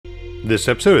This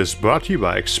episode is brought to you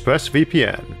by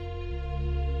ExpressVPN.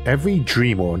 Every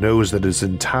dreamer knows that it is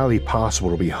entirely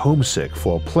possible to be homesick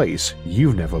for a place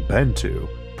you've never been to,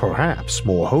 perhaps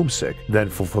more homesick than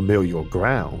for familiar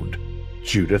ground.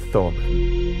 Judith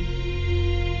Thurman.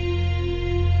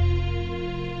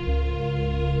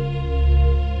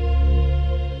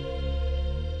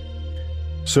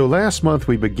 So last month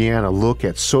we began a look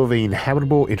at surveying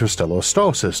habitable interstellar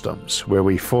star systems, where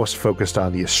we first focused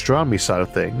on the astronomy side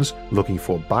of things, looking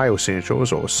for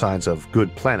biosignatures or signs of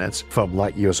good planets from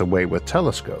light years away with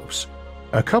telescopes.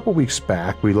 A couple weeks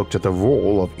back we looked at the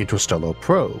role of interstellar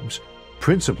probes,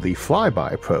 principally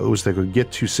flyby probes that could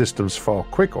get to systems far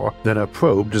quicker than a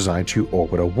probe designed to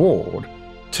orbit a world.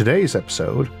 Today's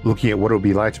episode, looking at what it would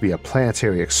be like to be a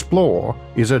planetary explorer,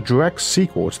 is a direct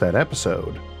sequel to that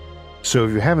episode. So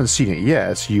if you haven't seen it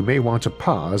yet, you may want to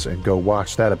pause and go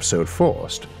watch that episode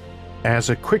first. As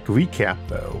a quick recap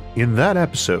though, in that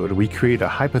episode we create a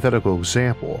hypothetical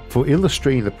example for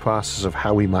illustrating the process of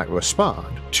how we might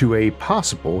respond to a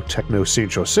possible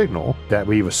technosignature signal that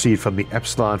we received from the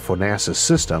Epsilon Phonacis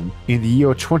system in the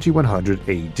year 2100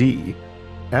 AD.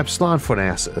 Epsilon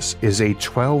Phonacis is a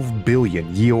 12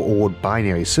 billion year-old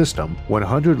binary system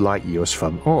 100 light-years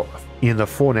from Earth, in the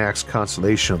Fornax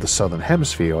constellation of the Southern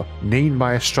Hemisphere, named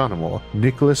by astronomer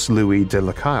Nicolas Louis de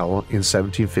Lacaille in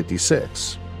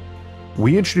 1756.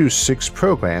 We introduced 6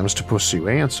 programs to pursue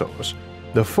answers.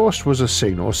 The first was a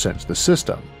signal sent to the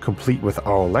system, complete with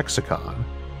our lexicon.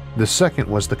 The second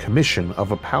was the commission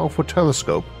of a powerful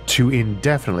telescope to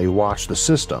indefinitely watch the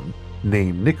system,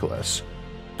 named Nicholas.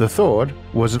 The third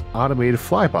was an automated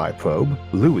flyby probe,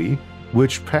 Louis,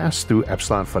 which passed through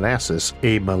Epsilon Phonacis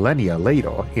a millennia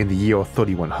later in the year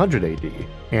 3100 AD,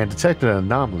 and detected an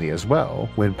anomaly as well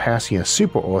when passing a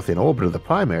super-Earth in orbit of the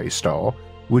primary star,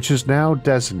 which is now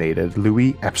designated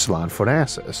Louis Epsilon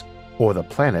Phonacis, or the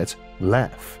planet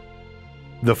Leph.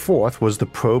 The fourth was the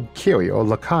probe carrier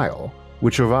Lacaille,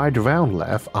 which arrived around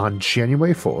Leph on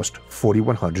January 1st,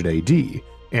 4100 AD,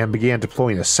 and began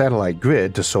deploying a satellite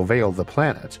grid to surveil the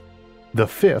planet. The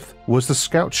fifth was the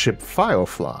scout ship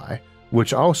Firefly,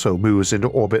 which also moves into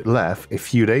orbit Leph a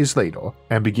few days later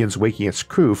and begins waking its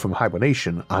crew from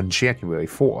hibernation on January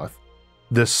 4th.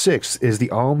 The sixth is the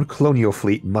armed colonial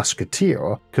fleet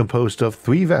Musketeer, composed of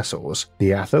 3 vessels,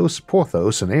 the Athos,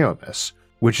 Porthos, and Aramis,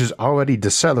 which is already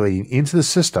decelerating into the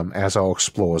system as our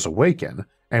explorers awaken,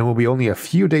 and will be only a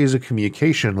few days of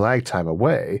communication lag time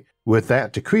away, with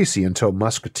that decreasing until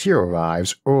Musketeer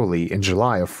arrives early in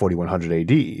July of 4100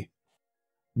 AD.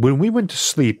 When we went to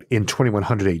sleep in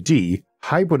 2100 AD,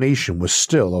 hibernation was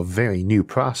still a very new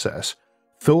process,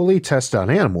 thoroughly tested on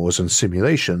animals in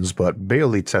simulations but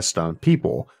barely tested on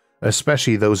people,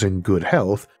 especially those in good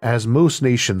health, as most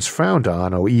nations frowned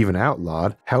on or even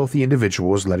outlawed healthy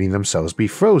individuals letting themselves be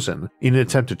frozen in an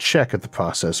attempt to check if the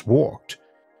process worked.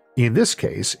 In this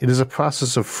case, it is a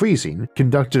process of freezing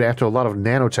conducted after a lot of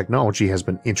nanotechnology has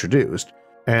been introduced,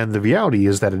 and the reality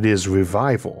is that it is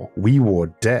revival. We were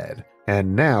dead,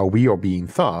 and now we are being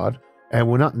thawed, and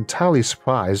we're not entirely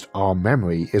surprised our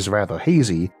memory is rather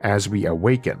hazy as we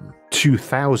awaken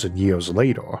 2,000 years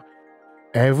later.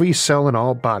 Every cell in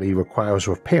our body requires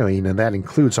repairing, and that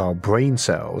includes our brain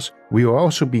cells. We are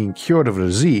also being cured of a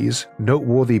disease,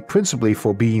 noteworthy principally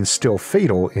for being still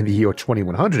fatal in the year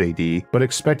 2100 AD, but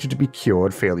expected to be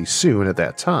cured fairly soon at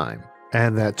that time.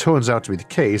 And that turns out to be the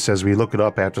case as we look it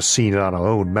up after seeing it on our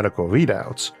own medical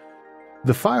readouts.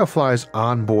 The Firefly's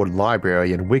onboard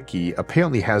library and wiki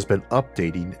apparently has been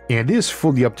updating and is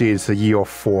fully updated to the year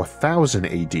 4000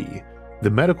 AD. The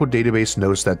medical database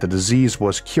notes that the disease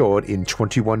was cured in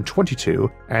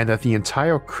 2122 and that the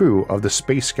entire crew of the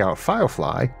Space Scout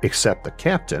Firefly, except the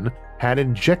captain, had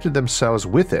injected themselves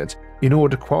with it in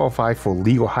order to qualify for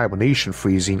legal hibernation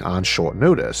freezing on short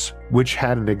notice, which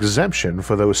had an exemption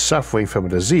for those suffering from a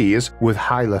disease with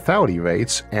high lethality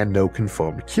rates and no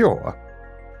confirmed cure.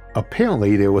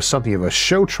 Apparently there was something of a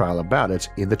show trial about it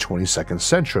in the 22nd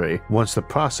century once the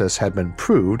process had been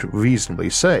proved reasonably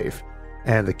safe,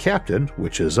 and the captain,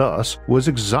 which is us, was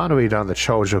exonerated on the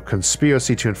charge of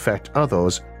conspiracy to infect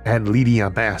others and leading a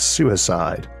mass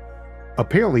suicide.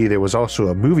 Apparently there was also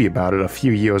a movie about it a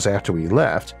few years after we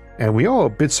left, and we are a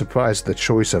bit surprised at the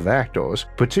choice of actors,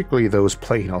 particularly those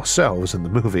playing ourselves in the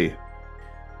movie.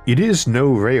 It is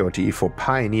no rarity for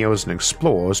pioneers and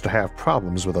explorers to have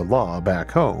problems with the law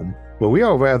back home, but we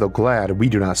are rather glad we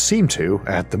do not seem to,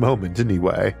 at the moment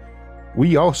anyway.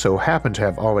 We also happen to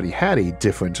have already had a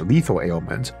different lethal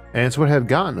ailment, and it's what had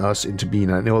gotten us into being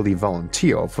an early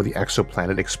volunteer for the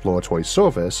Exoplanet Exploratory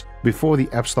Service before the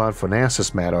Epsilon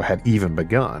Phonacis matter had even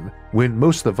begun, when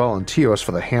most of the volunteers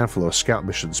for the handful of scout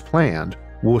missions planned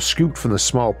were scooped from the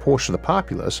small portion of the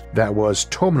populace that was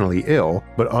terminally ill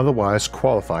but otherwise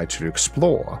qualified to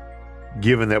explore.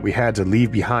 Given that we had to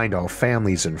leave behind our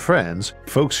families and friends,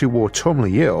 folks who were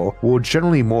terminally ill were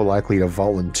generally more likely to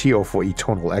volunteer for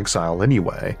eternal exile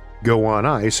anyway, go on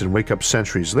ice and wake up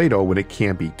centuries later when it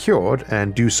can't be cured,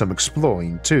 and do some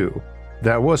exploring too.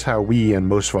 That was how we and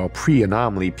most of our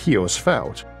pre-anomaly peers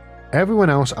felt. Everyone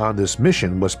else on this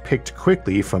mission was picked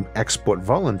quickly from expert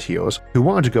volunteers who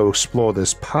wanted to go explore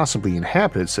this possibly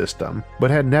inhabited system,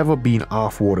 but had never been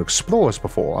off-world explorers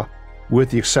before. With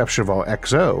the exception of our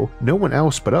XO, no one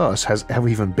else but us has ever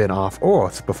even been off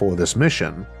Earth before this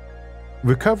mission.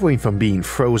 Recovering from being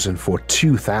frozen for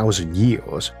 2,000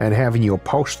 years and having your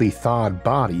partially thawed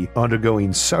body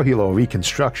undergoing cellular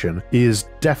reconstruction is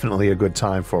definitely a good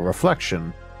time for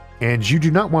reflection, and you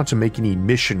do not want to make any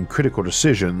mission-critical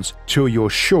decisions till you're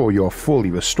sure you're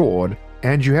fully restored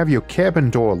and you have your cabin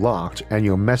door locked and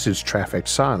your message traffic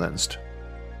silenced.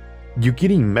 You're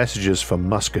getting messages from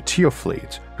Musketeer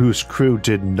Fleet, whose crew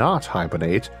did not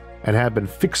hibernate and had been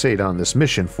fixated on this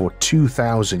mission for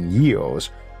 2,000 years,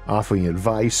 offering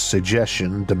advice,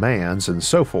 suggestion, demands, and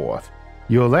so forth.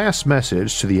 Your last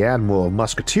message to the Admiral of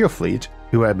Musketeer Fleet,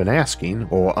 who had been asking,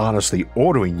 or honestly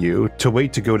ordering you, to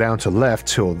wait to go down to left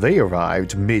till they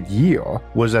arrived mid-year,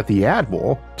 was that the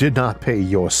Admiral did not pay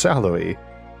your salary.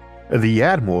 The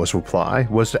Admiral's reply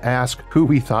was to ask who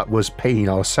we thought was paying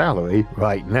our salary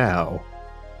right now.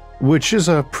 Which is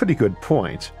a pretty good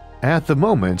point. At the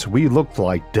moment, we looked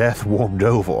like death warmed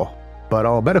over, but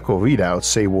our medical readouts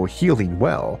say we're healing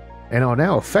well and are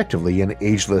now effectively an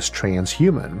ageless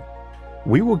transhuman.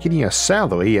 We were getting a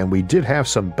salary and we did have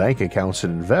some bank accounts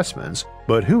and investments,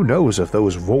 but who knows if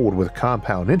those rolled with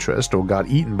compound interest or got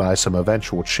eaten by some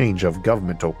eventual change of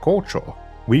government or culture.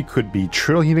 We could be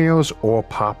trillionaires or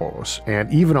paupers,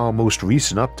 and even our most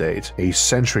recent update, a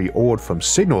century old from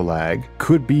signal lag,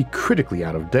 could be critically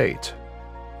out of date.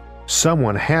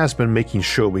 Someone has been making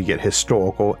sure we get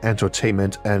historical,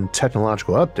 entertainment, and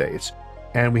technological updates,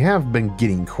 and we have been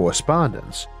getting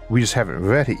correspondence. We just haven't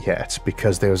read it yet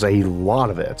because there's a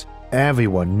lot of it.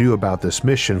 Everyone knew about this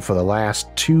mission for the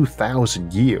last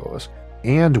 2,000 years,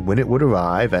 and when it would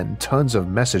arrive, and tons of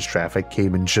message traffic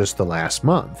came in just the last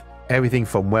month. Everything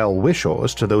from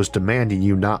well-wishers to those demanding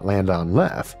you not land on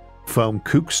Left, from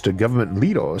kooks to government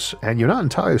leaders, and you're not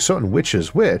entirely certain which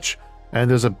is which, and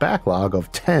there's a backlog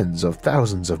of tens of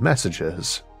thousands of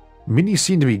messages. Many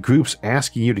seem to be groups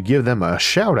asking you to give them a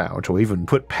shout-out or even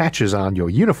put patches on your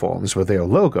uniforms with their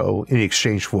logo in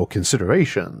exchange for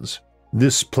considerations.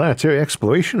 This planetary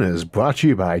exploration is brought to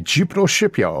you by Jupiter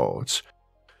Shipyards.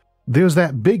 There's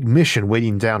that big mission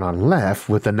waiting down on Left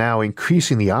with the now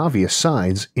increasingly obvious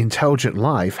signs intelligent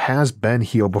life has been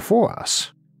here before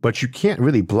us. But you can't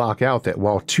really block out that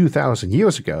while 2,000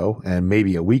 years ago, and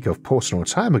maybe a week of personal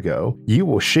time ago, you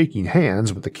were shaking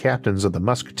hands with the captains of the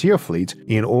Musketeer Fleet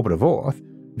in orbit of Earth,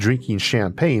 drinking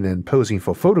champagne and posing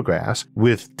for photographs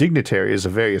with dignitaries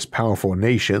of various powerful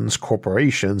nations,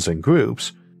 corporations, and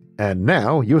groups, and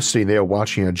now you're sitting there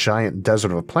watching a giant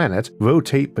desert of a planet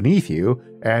rotate beneath you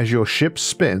as your ship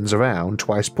spins around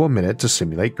twice per minute to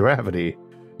simulate gravity.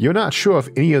 You're not sure if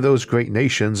any of those great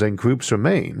nations and groups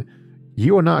remain.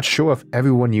 You are not sure if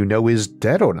everyone you know is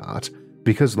dead or not,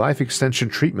 because life extension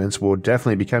treatments were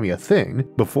definitely becoming a thing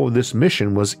before this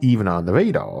mission was even on the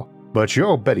radar. But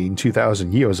you're betting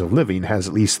 2,000 years of living has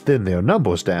at least thinned their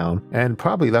numbers down and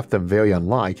probably left them very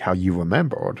unlike how you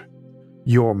remembered.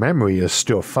 Your memory is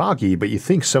still foggy, but you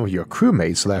think some of your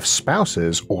crewmates left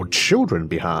spouses or children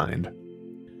behind.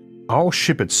 Our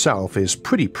ship itself is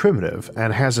pretty primitive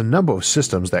and has a number of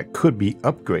systems that could be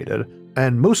upgraded,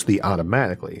 and mostly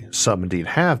automatically, some indeed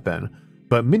have been,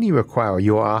 but many require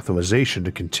your authorization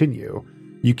to continue.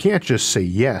 You can't just say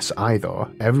yes either,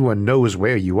 everyone knows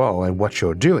where you are and what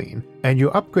you're doing, and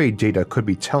your upgrade data could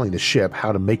be telling the ship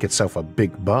how to make itself a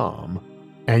big bomb.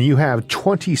 And you have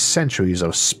 20 centuries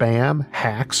of spam,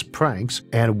 hacks, pranks,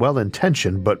 and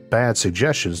well-intentioned but bad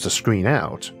suggestions to screen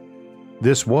out.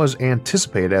 This was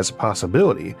anticipated as a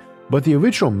possibility, but the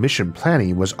original mission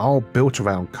planning was all built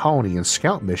around colony and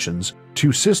scout missions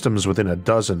to systems within a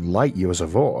dozen light-years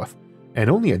of Earth, and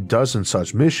only a dozen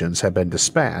such missions had been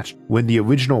dispatched when the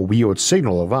original weird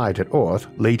signal arrived at Earth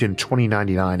late in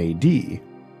 2099 AD.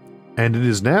 And it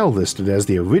is now listed as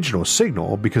the original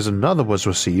signal because another was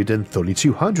received in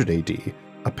 3200 AD,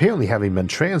 apparently having been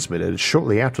transmitted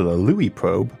shortly after the Louis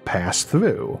probe passed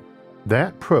through.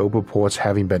 That probe reports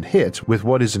having been hit with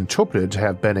what is interpreted to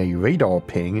have been a radar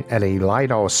ping and a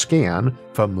LiDAR scan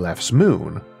from Left's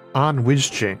moon, on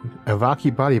Wijjing, a rocky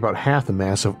body about half the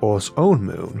mass of Earth's own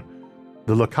moon.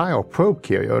 The Lokai probe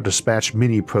carrier dispatched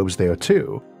mini probes there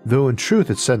too, though in truth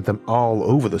it sent them all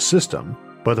over the system,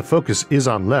 but the focus is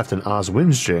on left in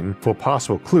Oswinjing for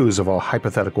possible clues of our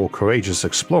hypothetical courageous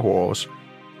explorers.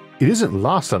 It isn't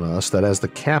lost on us that as the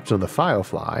captain of the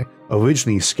Firefly,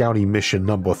 originally scouting mission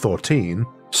number 13,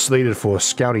 slated for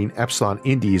scouting Epsilon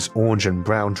Indi's orange and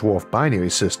brown dwarf binary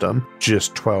system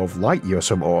just 12 light years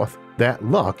from Earth, that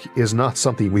luck is not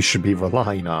something we should be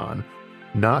relying on.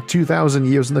 Not 2,000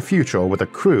 years in the future with a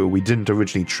crew we didn't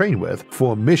originally train with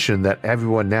for a mission that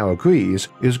everyone now agrees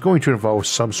is going to involve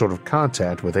some sort of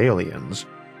contact with aliens.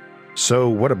 So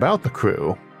what about the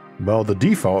crew? Well, the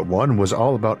default one was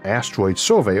all about asteroid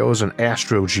surveyors and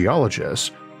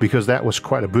astrogeologists, because that was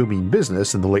quite a booming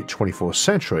business in the late 24th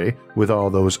century with all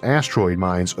those asteroid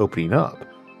mines opening up,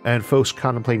 and folks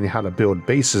contemplating how to build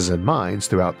bases and mines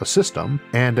throughout the system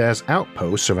and as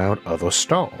outposts around other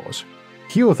stars.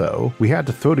 Here though, we had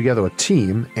to throw together a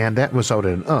team, and that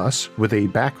resulted in us with a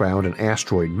background in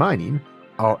asteroid mining,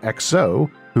 our XO,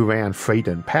 who ran freight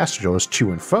and passengers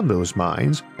to and from those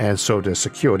mines and served as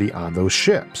security on those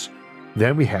ships.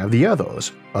 Then we have the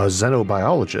others, a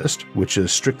xenobiologist, which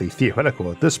is strictly theoretical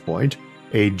at this point,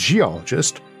 a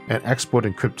geologist, an expert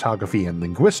in cryptography and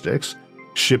linguistics,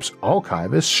 ship's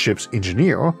archivist, ship's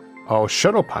engineer, our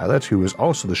shuttle pilot who is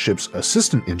also the ship's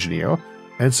assistant engineer,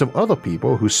 and some other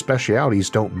people whose specialities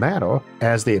don't matter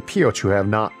as they appear to have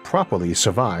not properly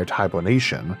survived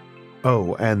hibernation.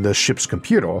 Oh, and the ship's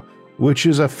computer, which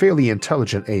is a fairly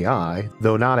intelligent AI,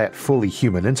 though not at fully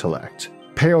human intellect,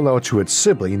 parallel to its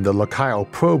sibling the Lokai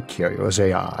probe carrier's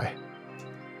AI.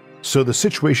 So the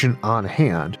situation on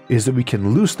hand is that we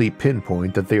can loosely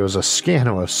pinpoint that there is a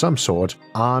scanner of some sort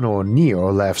on or near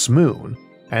Left's moon,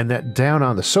 and that down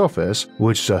on the surface,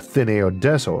 which is a thin-air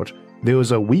desert, there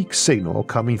is a weak signal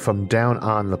coming from down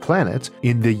on the planet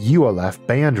in the ULF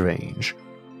band range,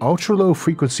 ultra-low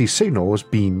frequency signals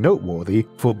being noteworthy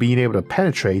for being able to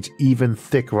penetrate even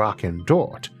thick rock and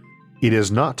dirt. It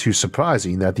is not too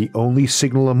surprising that the only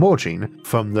signal emerging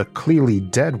from the clearly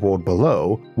dead world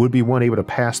below would be one able to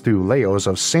pass through layers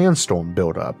of sandstorm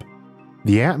buildup.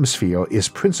 The atmosphere is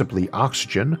principally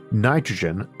oxygen,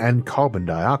 nitrogen, and carbon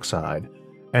dioxide,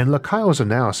 and Lokai's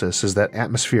analysis is that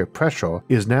atmospheric pressure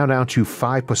is now down to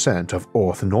 5% of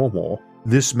Earth normal.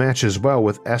 This matches well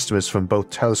with estimates from both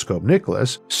Telescope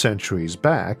Nicholas, centuries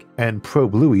back, and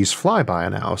Probe Louis' flyby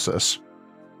analysis.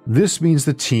 This means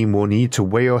the team will need to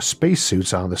wear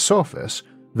spacesuits on the surface,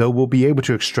 though we'll be able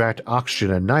to extract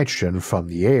oxygen and nitrogen from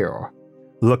the air.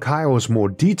 Lokai's more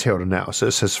detailed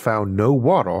analysis has found no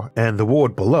water, and the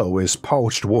world below is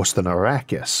parched worse than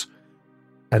Arrakis.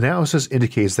 Analysis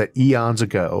indicates that eons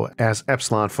ago, as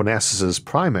Epsilon Phonesis'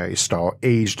 primary star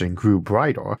aged and grew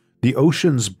brighter, the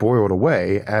oceans boiled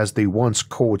away as the once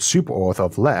cold super-Earth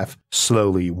of Lef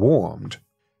slowly warmed.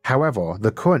 However,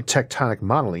 the current tectonic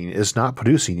modeling is not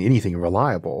producing anything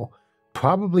reliable.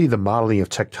 Probably the modeling of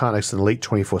tectonics in the late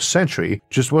 21st century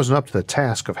just wasn't up to the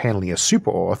task of handling a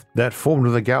super-Earth that formed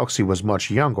when the galaxy was much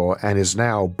younger and is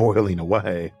now boiling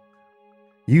away.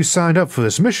 You signed up for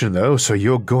this mission though, so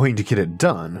you're going to get it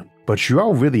done, but you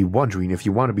are really wondering if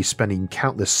you want to be spending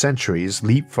countless centuries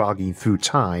leapfrogging through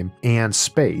time and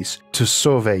space to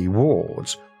survey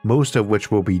worlds, most of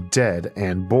which will be dead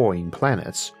and boring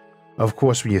planets. Of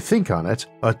course, when you think on it,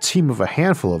 a team of a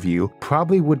handful of you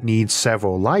probably would need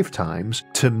several lifetimes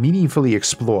to meaningfully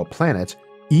explore a planet,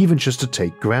 even just to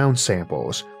take ground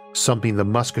samples, something the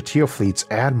Musketeer Fleet's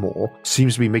Admiral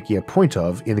seems to be making a point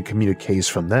of in the communiques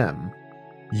from them.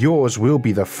 Yours will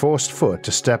be the first foot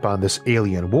to step on this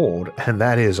alien world, and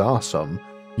that is awesome,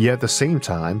 yet at the same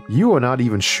time, you are not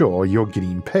even sure you're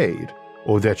getting paid,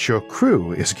 or that your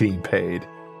crew is getting paid.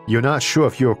 You're not sure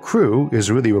if your crew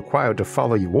is really required to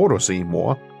follow your orders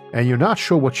anymore, and you're not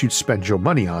sure what you'd spend your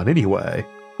money on anyway,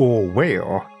 or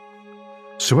where.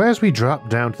 So as we drop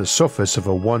down to the surface of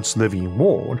a once living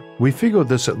world, we figure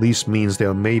this at least means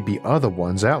there may be other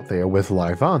ones out there with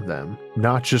life on them,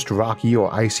 not just rocky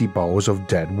or icy balls of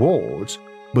dead worlds.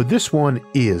 But this one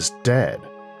is dead.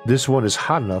 This one is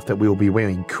hot enough that we will be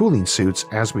wearing cooling suits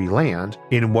as we land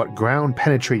in what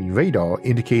ground-penetrating radar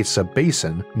indicates a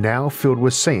basin now filled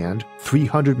with sand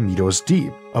 300 meters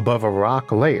deep above a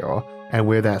rock layer and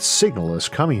where that signal is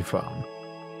coming from.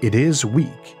 It is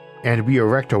weak, and we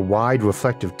erect a wide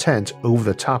reflective tent over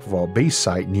the top of our base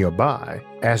site nearby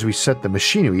as we set the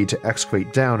machinery to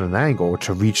excavate down an angle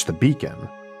to reach the beacon.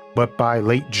 But by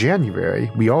late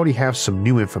January, we already have some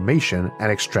new information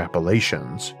and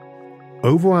extrapolations.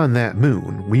 Over on that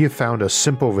moon, we have found a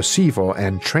simple receiver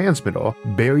and transmitter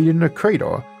buried in a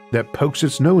crater that pokes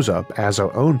its nose up as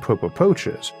our own probe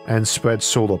approaches and spreads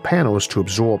solar panels to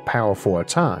absorb power for a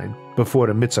time before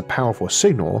it emits a powerful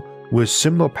signal with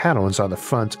similar patterns on the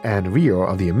front and rear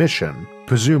of the emission,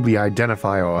 presumably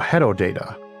identify our header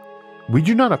data. We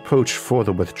do not approach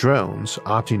further with drones,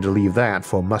 opting to leave that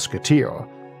for Musketeer.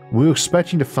 We're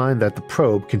expecting to find that the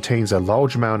probe contains a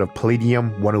large amount of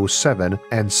palladium-107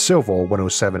 and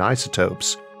silver-107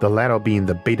 isotopes, the latter being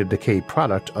the beta decay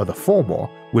product of the former,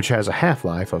 which has a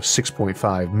half-life of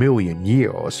 6.5 million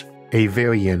years, a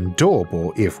very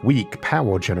endurable if weak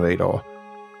power generator.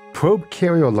 Probe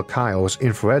carrier Lakai's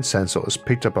infrared sensors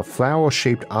picked up a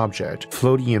flower-shaped object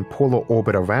floating in polar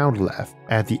orbit around Lef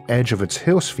at the edge of its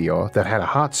hill sphere that had a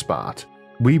hotspot.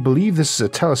 We believe this is a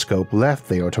telescope left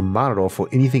there to monitor for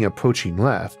anything approaching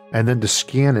Lef and then to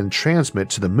scan and transmit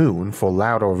to the moon for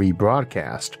louder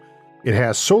rebroadcast. It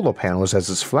has solar panels as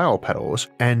its flower petals,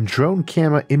 and drone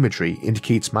camera imagery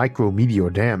indicates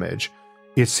micrometeor damage.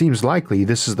 It seems likely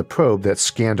this is the probe that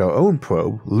scanned our own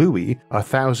probe, Louis,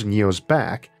 1,000 years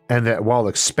back, and that while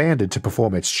expanded to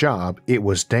perform its job, it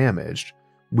was damaged.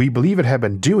 We believe it had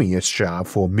been doing its job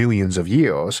for millions of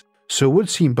years, so it would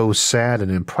seem both sad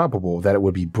and improbable that it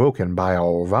would be broken by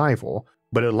our arrival,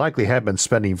 but it likely had been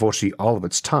spending virtually all of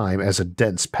its time as a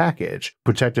dense package,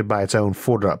 protected by its own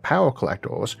folded-up power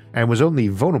collectors, and was only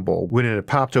vulnerable when it had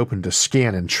popped open to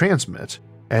scan and transmit,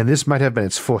 and this might have been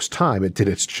its first time it did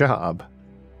its job.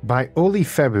 By early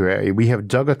February, we have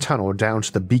dug a tunnel down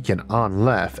to the beacon on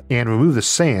Lef and removed the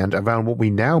sand around what we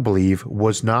now believe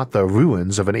was not the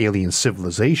ruins of an alien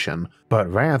civilization,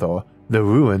 but rather the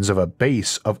ruins of a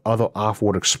base of other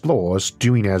off-world explorers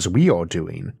doing as we are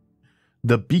doing.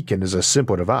 The beacon is a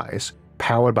simple device,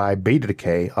 powered by beta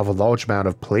decay of a large amount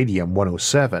of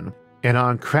palladium-107, and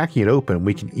on cracking it open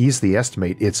we can easily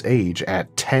estimate its age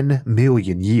at 10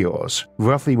 million years,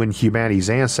 roughly when humanity's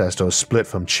ancestors split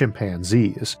from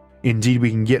chimpanzees. Indeed, we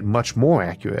can get much more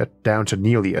accurate, down to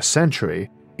nearly a century.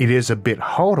 It is a bit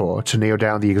harder to nail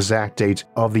down the exact date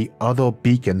of the other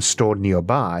beacon stored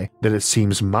nearby that it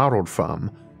seems modeled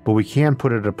from, but we can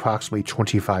put it at approximately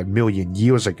 25 million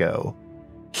years ago.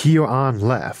 Here on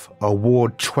Lef, a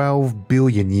world 12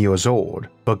 billion years old,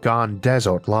 but gone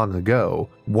desert long ago,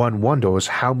 one wonders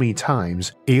how many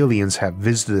times aliens have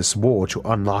visited this world to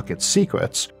unlock its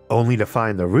secrets, only to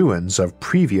find the ruins of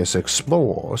previous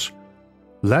explorers.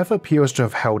 Lef appears to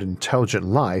have held intelligent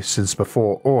life since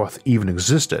before Earth even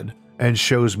existed, and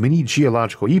shows many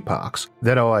geological epochs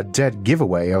that are a dead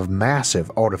giveaway of massive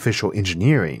artificial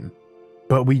engineering.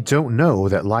 But we don't know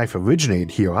that life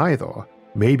originated here either.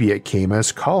 Maybe it came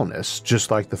as colonists,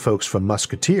 just like the folks from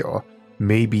Musketeer,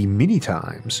 maybe many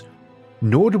times.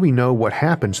 Nor do we know what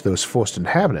happened to those first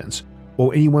inhabitants,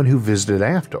 or anyone who visited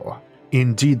after.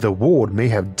 Indeed, the world may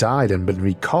have died and been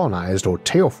recolonized or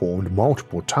terraformed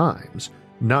multiple times,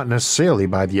 not necessarily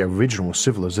by the original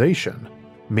civilization.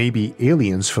 Maybe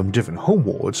aliens from different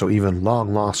homeworlds or even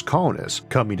long-lost colonists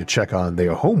coming to check on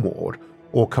their homeworld,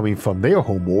 or coming from their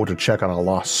homeworld to check on a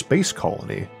lost space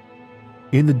colony.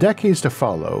 In the decades to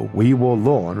follow, we will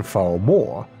learn far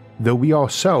more, though we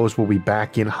ourselves will be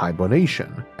back in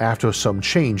hibernation after some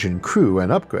change in crew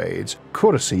and upgrades,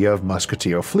 courtesy of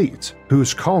Musketeer Fleet,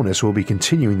 whose colonists will be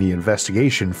continuing the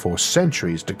investigation for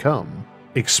centuries to come,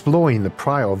 exploring the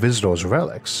prior visitors'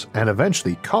 relics and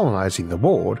eventually colonizing the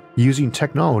world using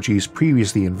technologies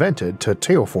previously invented to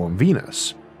terraform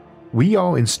Venus. We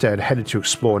are instead headed to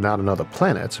explore not another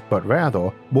planet, but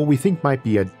rather what we think might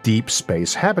be a deep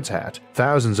space habitat,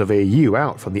 thousands of AU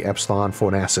out from the Epsilon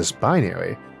Fornacis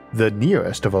binary, the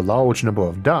nearest of a large number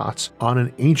of dots on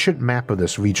an ancient map of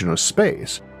this region of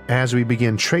space, as we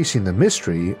begin tracing the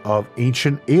mystery of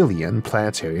ancient alien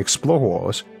planetary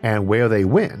explorers and where they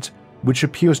went, which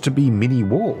appears to be many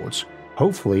worlds,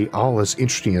 hopefully all as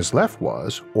interesting as Lef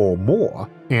was, or more,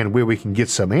 and where we can get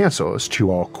some answers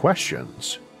to our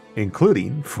questions,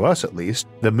 including, for us at least,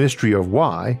 the mystery of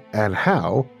why and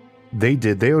how they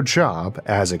did their job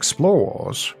as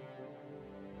explorers.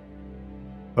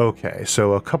 Okay,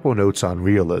 so a couple notes on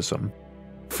realism.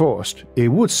 First, it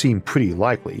would seem pretty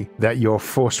likely that your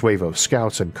first wave of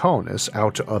scouts and colonists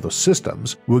out to other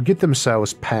systems will get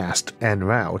themselves past en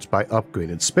route by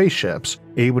upgraded spaceships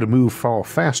able to move far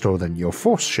faster than your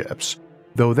first ships,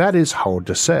 though that is hard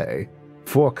to say.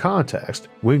 For context,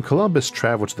 when Columbus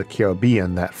traveled to the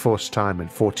Caribbean that first time in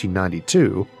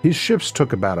 1492, his ships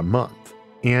took about a month,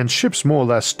 and ships more or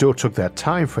less still took that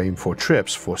time frame for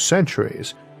trips for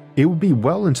centuries. It would be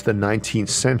well into the 19th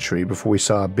century before we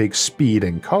saw a big speed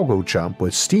and cargo jump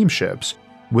with steamships,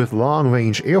 with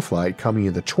long-range air flight coming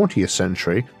in the 20th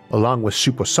century along with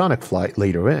supersonic flight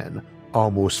later in,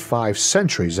 almost 5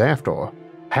 centuries after.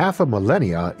 Half a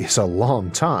millennia is a long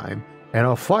time, and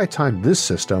our flight time to this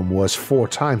system was 4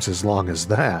 times as long as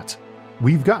that.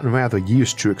 We've gotten rather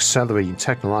used to accelerating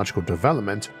technological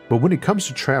development, but when it comes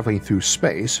to traveling through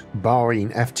space, barring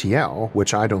FTL,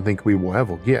 which I don't think we will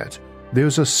ever get,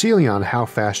 there's a ceiling on how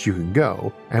fast you can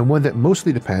go, and one that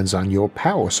mostly depends on your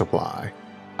power supply.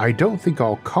 I don't think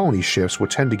all colony ships will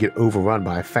tend to get overrun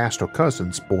by faster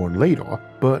cousins born later,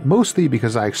 but mostly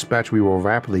because I expect we will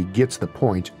rapidly get to the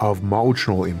point of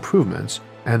marginal improvements,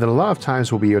 and that a lot of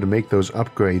times we'll be able to make those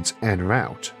upgrades en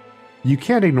route. You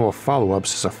can't ignore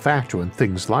follow-ups as a factor in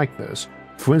things like this.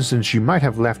 For instance, you might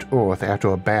have left Earth after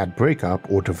a bad breakup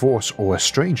or divorce or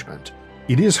estrangement.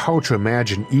 It is hard to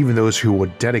imagine even those who were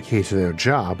dedicated to their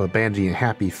job abandoning a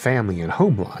happy family and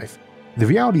home life. The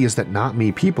reality is that not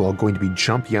many people are going to be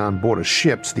jumping on board a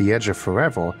ship to the edge of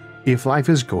forever if life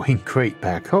is going great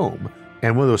back home,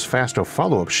 and one of those faster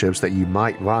follow-up ships that you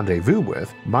might rendezvous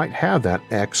with might have that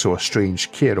ex or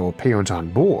estranged kid or parent on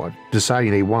board,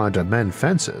 deciding they wanted to mend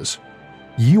fences.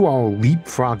 You are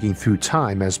leapfrogging through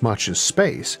time as much as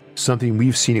space, something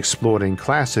we've seen explored in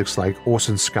classics like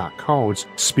Orson Scott Card's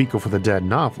Speaker for the Dead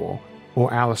novel,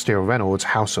 or Alastair Reynolds'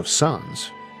 House of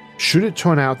Suns. Should it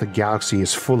turn out the galaxy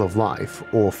is full of life,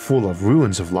 or full of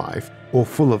ruins of life, or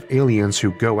full of aliens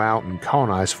who go out and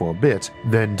colonize for a bit,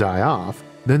 then die off,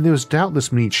 then there's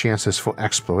doubtless many chances for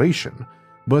exploration.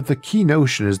 But the key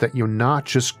notion is that you're not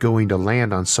just going to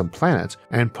land on some planet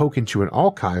and poke into an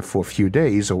archive for a few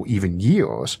days or even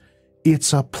years.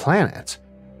 It's a planet.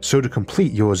 So to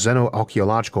complete your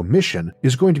xenoarchaeological mission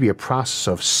is going to be a process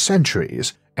of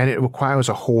centuries, and it requires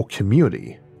a whole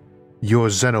community. Your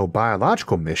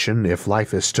xenobiological mission, if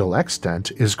life is still extant,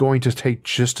 is going to take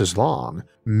just as long.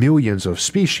 Millions of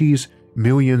species,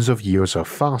 millions of years of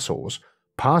fossils,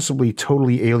 possibly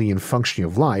totally alien functioning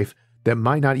of life that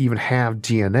might not even have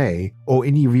DNA or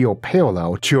any real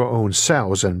parallel to your own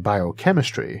cells and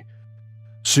biochemistry.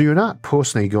 So you're not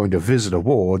personally going to visit a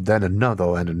world, then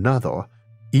another and another.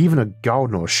 Even a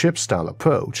Gardner ship-style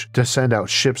approach to send out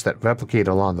ships that replicate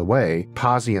along the way,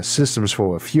 pausing at systems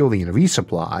for refueling and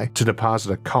resupply to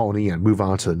deposit a colony and move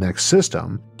on to the next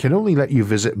system, can only let you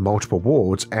visit multiple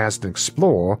worlds as an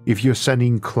explorer if you're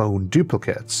sending clone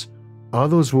duplicates.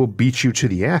 Others will beat you to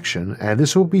the action, and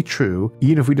this will be true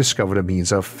even if we discovered a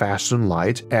means of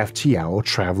faster-than-light FTL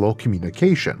traveler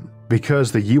communication,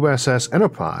 because the USS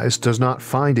Enterprise does not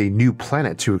find a new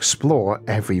planet to explore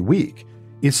every week.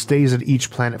 It stays at each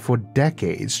planet for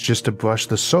decades just to brush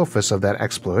the surface of that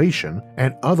exploration,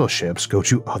 and other ships go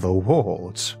to other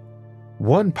worlds.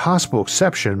 One possible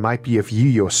exception might be if you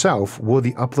yourself were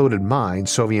the uploaded mind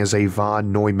serving as a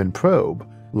von Neumann probe,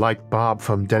 like Bob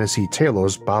from Dennis E.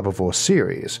 Taylor's Bobivore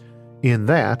series. In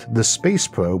that, the space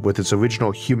probe with its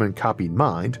original human-copied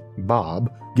mind,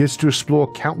 Bob, gets to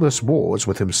explore countless worlds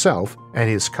with himself and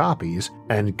his copies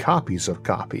and copies of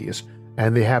copies,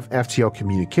 and they have FTL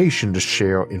communication to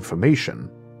share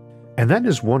information. And that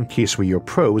is one case where your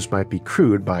probes might be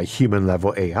crewed by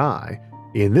human-level AI,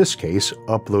 in this case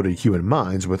uploaded human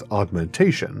minds with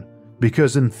augmentation,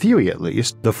 because in theory at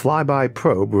least, the flyby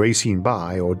probe racing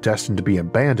by or destined to be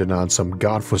abandoned on some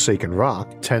godforsaken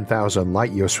rock 10,000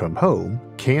 light-years from home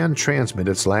can transmit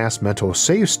its last mental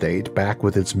save state back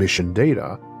with its mission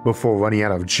data, before running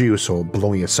out of juice or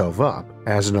blowing itself up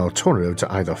as an alternative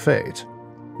to either fate.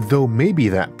 Though maybe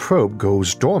that probe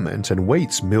goes dormant and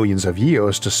waits millions of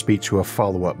years to speak to a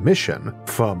follow-up mission,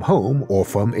 from home or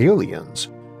from aliens.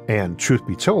 And truth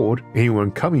be told, anyone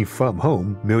coming from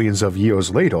home millions of years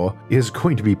later is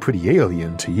going to be pretty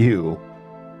alien to you.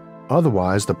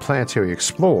 Otherwise, the Planetary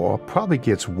Explorer probably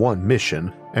gets one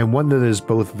mission, and one that is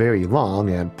both very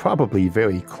long and probably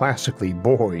very classically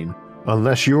boring,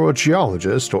 unless you're a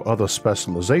geologist or other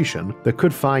specialization that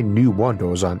could find new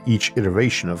wonders on each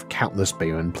iteration of countless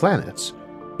barren planets.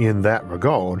 In that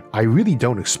regard, I really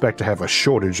don't expect to have a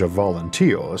shortage of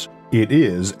volunteers. It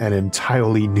is an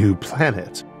entirely new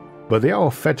planet. But they are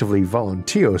effectively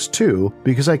volunteers too,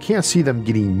 because I can't see them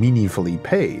getting meaningfully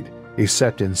paid,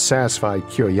 except in satisfied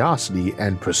curiosity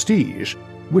and prestige,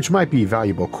 which might be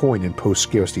valuable coin in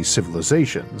post-scarcity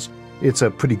civilizations. It's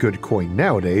a pretty good coin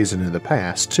nowadays and in the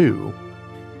past too.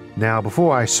 Now,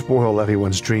 before I spoil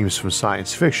everyone's dreams from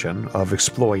science fiction of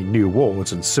exploring new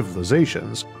worlds and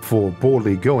civilizations for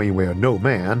boldly going where no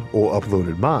man or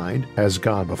uploaded mind has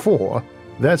gone before,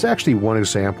 that's actually one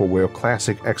example where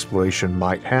classic exploration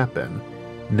might happen.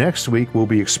 Next week we'll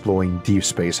be exploring deep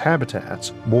space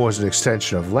habitats, more as an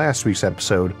extension of last week's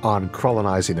episode on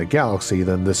colonizing a galaxy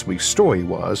than this week's story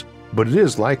was, but it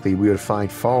is likely we would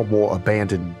find far more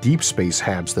abandoned deep space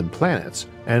habs than planets,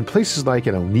 and places like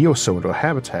an O'Neill cylinder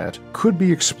habitat could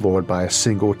be explored by a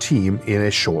single team in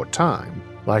a short time,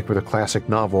 like with the classic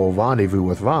novel Rendezvous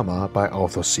with Rama by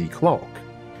Arthur C. Clarke.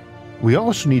 We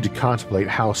also need to contemplate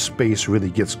how space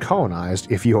really gets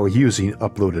colonized if you are using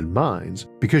uploaded minds,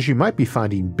 because you might be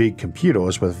finding big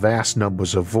computers with vast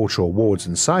numbers of virtual worlds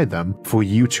inside them for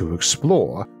you to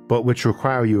explore, but which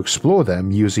require you explore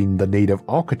them using the native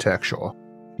architecture.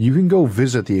 You can go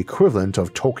visit the equivalent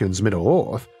of Tolkien's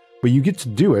Middle-earth, but you get to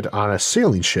do it on a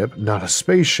sailing ship, not a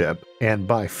spaceship, and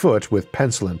by foot with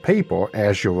pencil and paper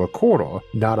as your recorder,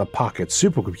 not a pocket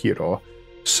supercomputer.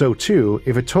 So too,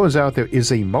 if it turns out there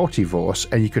is a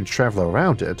multiverse and you can travel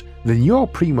around it, then you're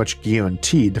pretty much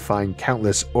guaranteed to find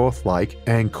countless Earth-like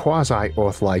and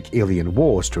quasi-Earth-like alien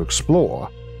worlds to explore.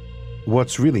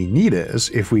 What's really neat is,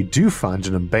 if we do find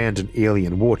an abandoned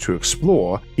alien world to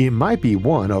explore, it might be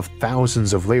one of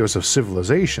thousands of layers of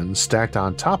civilization stacked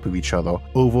on top of each other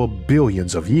over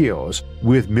billions of years,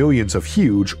 with millions of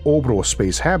huge orbital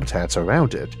space habitats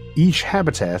around it, each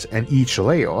habitat and each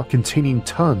layer containing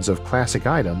tons of classic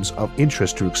items of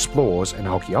interest to explorers and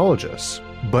archaeologists,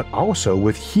 but also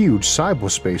with huge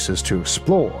cyberspaces to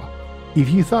explore. If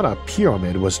you thought a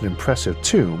pyramid was an impressive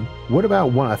tomb, what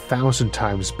about one 1,000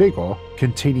 times bigger,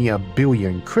 containing 1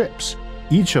 billion crypts,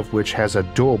 each of which has a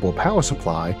durable power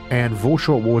supply and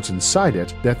virtual worlds inside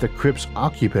it that the crypt's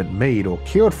occupant made or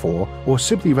cared for, or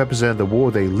simply represent the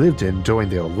world they lived in during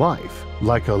their life,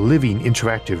 like a living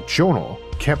interactive journal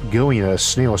kept going at a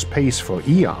snail's pace for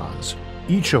eons,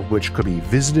 each of which could be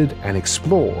visited and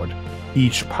explored,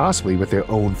 each possibly with their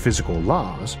own physical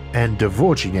laws, and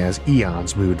diverging as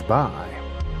eons moved by.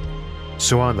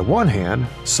 So on the one hand,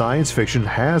 science fiction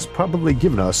has probably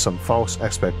given us some false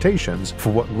expectations for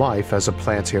what life as a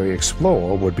planetary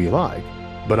explorer would be like,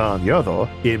 but on the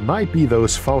other, it might be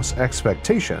those false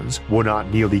expectations were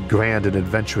not nearly grand and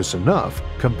adventurous enough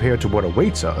compared to what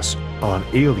awaits us on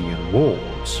alien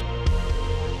worlds.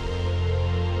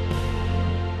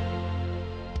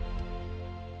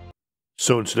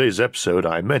 So in today's episode,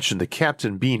 I mentioned the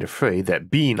captain being afraid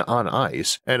that being on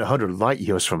ice and 100 light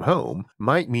years from home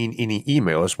might mean any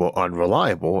emails were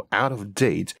unreliable, out of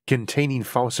date, containing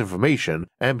false information,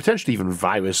 and potentially even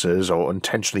viruses or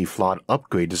intentionally flawed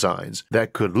upgrade designs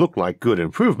that could look like good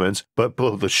improvements but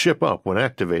blow the ship up when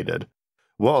activated.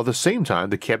 While at the same time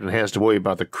the captain has to worry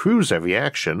about the crew's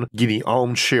reaction, getting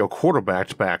armchair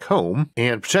quarterbacked back home,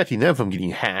 and protecting them from getting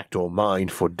hacked or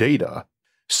mined for data.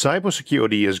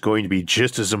 Cybersecurity is going to be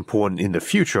just as important in the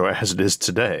future as it is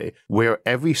today, where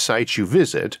every site you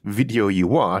visit, video you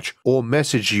watch, or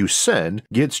message you send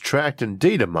gets tracked and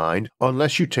data mined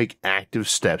unless you take active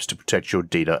steps to protect your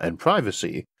data and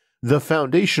privacy. The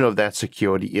foundation of that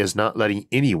security is not letting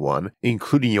anyone,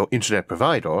 including your internet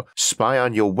provider, spy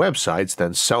on your websites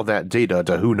then sell that data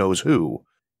to who knows who.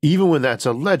 Even when that's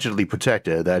allegedly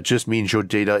protected, that just means your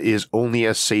data is only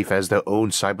as safe as their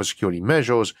own cybersecurity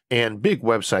measures, and big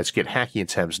websites get hacking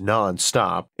attempts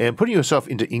non-stop, and putting yourself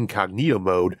into incognito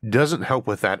mode doesn't help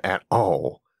with that at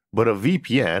all. But a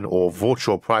VPN or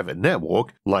virtual private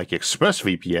network, like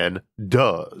ExpressVPN,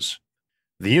 does.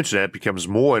 The internet becomes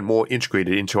more and more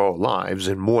integrated into our lives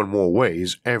in more and more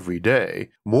ways every day.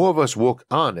 More of us work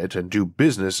on it and do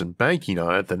business and banking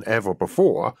on it than ever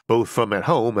before, both from at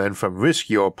home and from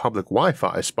riskier public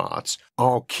Wi-Fi spots.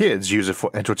 Our kids use it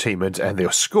for entertainment and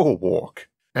their schoolwork.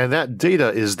 And that data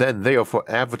is then there for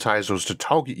advertisers to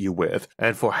target you with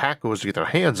and for hackers to get their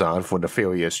hands on for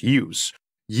nefarious use.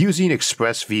 Using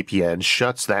ExpressVPN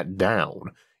shuts that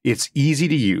down. It's easy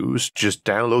to use, just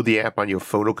download the app on your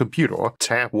phone or computer,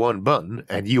 tap one button,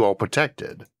 and you are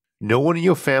protected. No one in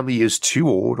your family is too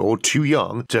old or too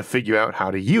young to figure out how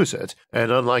to use it,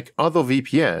 and unlike other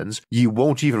VPNs, you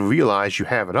won't even realize you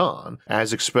have it on,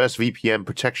 as ExpressVPN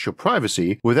protects your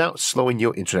privacy without slowing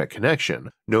your internet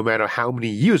connection, no matter how many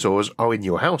users are in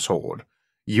your household.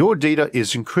 Your data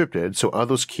is encrypted so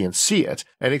others can't see it,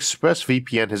 and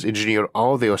ExpressVPN has engineered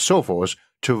all their servers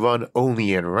to run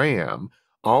only in RAM.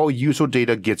 All user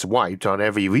data gets wiped on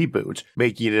every reboot,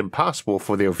 making it impossible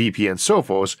for their VPN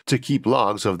servers to keep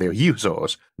logs of their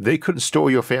users. They couldn't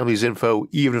store your family's info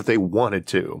even if they wanted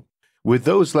to. With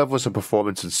those levels of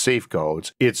performance and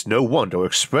safeguards, it's no wonder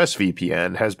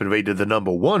ExpressVPN has been rated the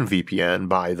 #1 VPN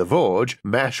by The Verge,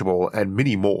 Mashable, and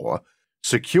many more.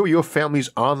 Secure your family's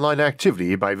online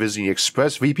activity by visiting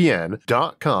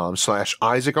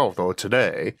expressvpn.com/IsaacArthur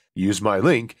today. Use my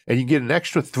link and you get an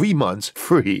extra 3 months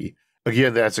free.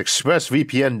 Again, that's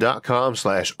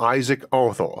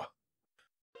expressvpn.com/IsaacArthur.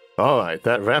 Alright,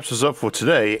 that wraps us up for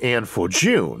today and for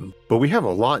June, but we have a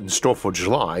lot in store for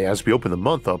July as we open the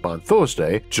month up on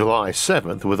Thursday, July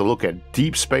 7th with a look at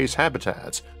deep space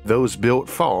habitats, those built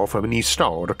far from any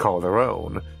star to call their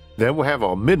own. Then we'll have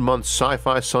our mid-month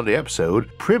Sci-Fi Sunday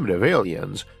episode, Primitive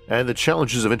Aliens, and the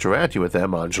challenges of interacting with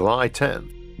them on July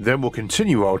 10th. Then we'll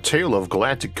continue our tale of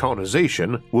galactic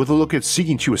colonization with a look at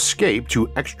seeking to escape to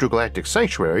extragalactic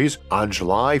sanctuaries on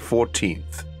July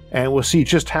 14th. And we'll see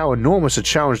just how enormous a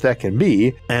challenge that can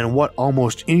be, and what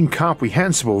almost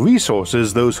incomprehensible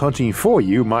resources those hunting for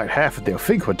you might have at their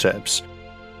fingertips.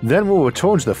 Then we'll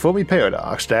return to the Fermi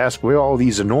Paradox to ask where all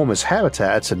these enormous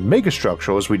habitats and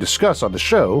megastructures we discuss on the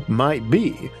show might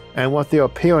be, and what their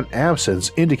apparent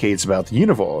absence indicates about the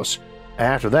universe.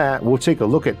 After that, we'll take a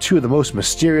look at two of the most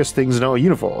mysterious things in our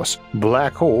universe,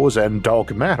 black holes and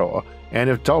dark matter, and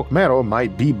if dark matter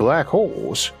might be black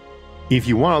holes. If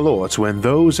you want alerts when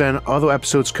those and other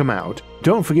episodes come out,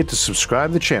 don't forget to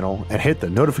subscribe to the channel and hit the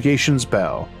notifications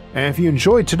bell. And if you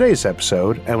enjoyed today's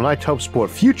episode and would like to help support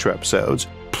future episodes,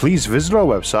 please visit our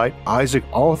website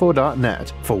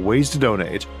isaacarthur.net for ways to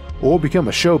donate, or become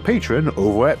a show patron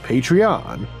over at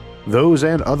Patreon. Those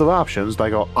and other options,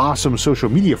 like our awesome social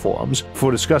media forums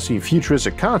for discussing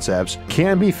futuristic concepts,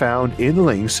 can be found in the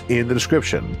links in the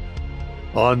description.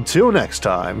 Until next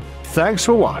time, thanks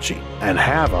for watching and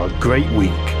have a great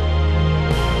week.